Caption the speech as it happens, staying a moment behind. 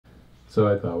So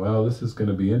I thought, well, this is going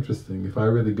to be interesting. If I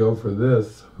really go for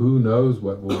this, who knows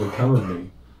what will become of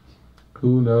me?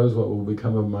 Who knows what will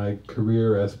become of my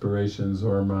career aspirations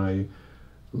or my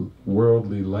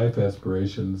worldly life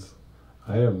aspirations?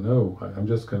 I don't know. I'm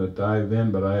just going to dive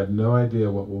in, but I have no idea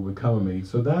what will become of me.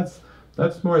 So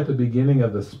that's more at the beginning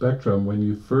of the spectrum, when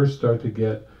you first start to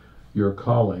get your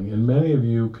calling. And many of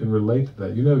you can relate to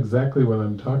that. You know exactly what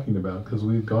I'm talking about, because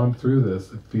we've gone through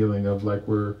this feeling of like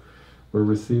we're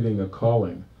receiving a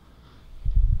calling.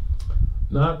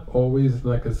 Not always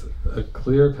like a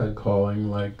clear-cut calling,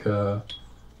 like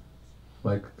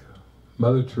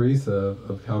Mother Teresa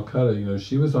of Calcutta. You know,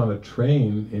 she was on a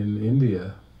train in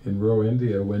India, in rural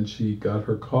India, when she got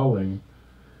her calling.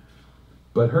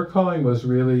 But her calling was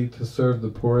really to serve the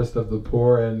poorest of the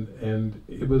poor, and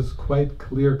it was quite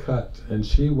clear-cut, and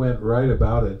she went right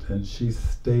about it, and she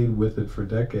stayed with it for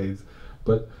decades.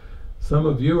 But some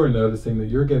of you are noticing that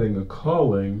you're getting a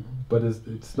calling, but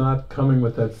it's not coming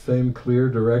with that same clear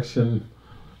direction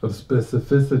of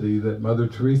specificity that Mother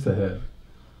Teresa had.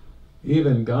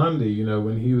 Even Gandhi, you know,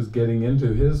 when he was getting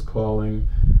into his calling,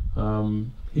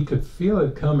 he could feel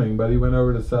it coming, but he went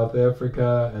over to South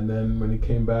Africa, and then when he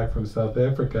came back from South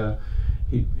Africa,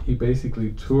 he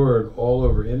basically toured all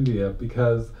over India,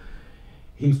 because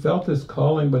he felt his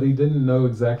calling, but he didn't know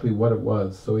exactly what it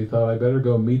was. So he thought, I better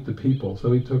go meet the people.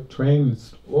 So he took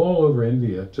trains all over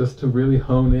India just to really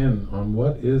hone in on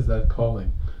what is that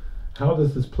calling. How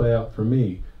does this play out for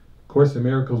me? Course in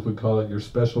Miracles would call it your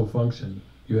special function.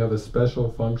 You have a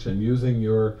special function using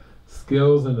your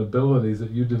skills and abilities that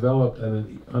you developed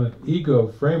on an ego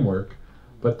framework,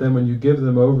 but then when you give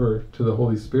them over to the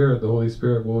Holy Spirit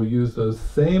will use those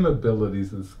same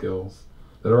abilities and skills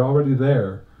that are already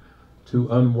there to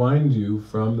unwind you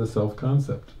from the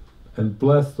self-concept and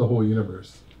bless the whole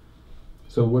universe.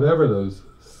 So whatever those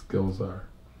skills are.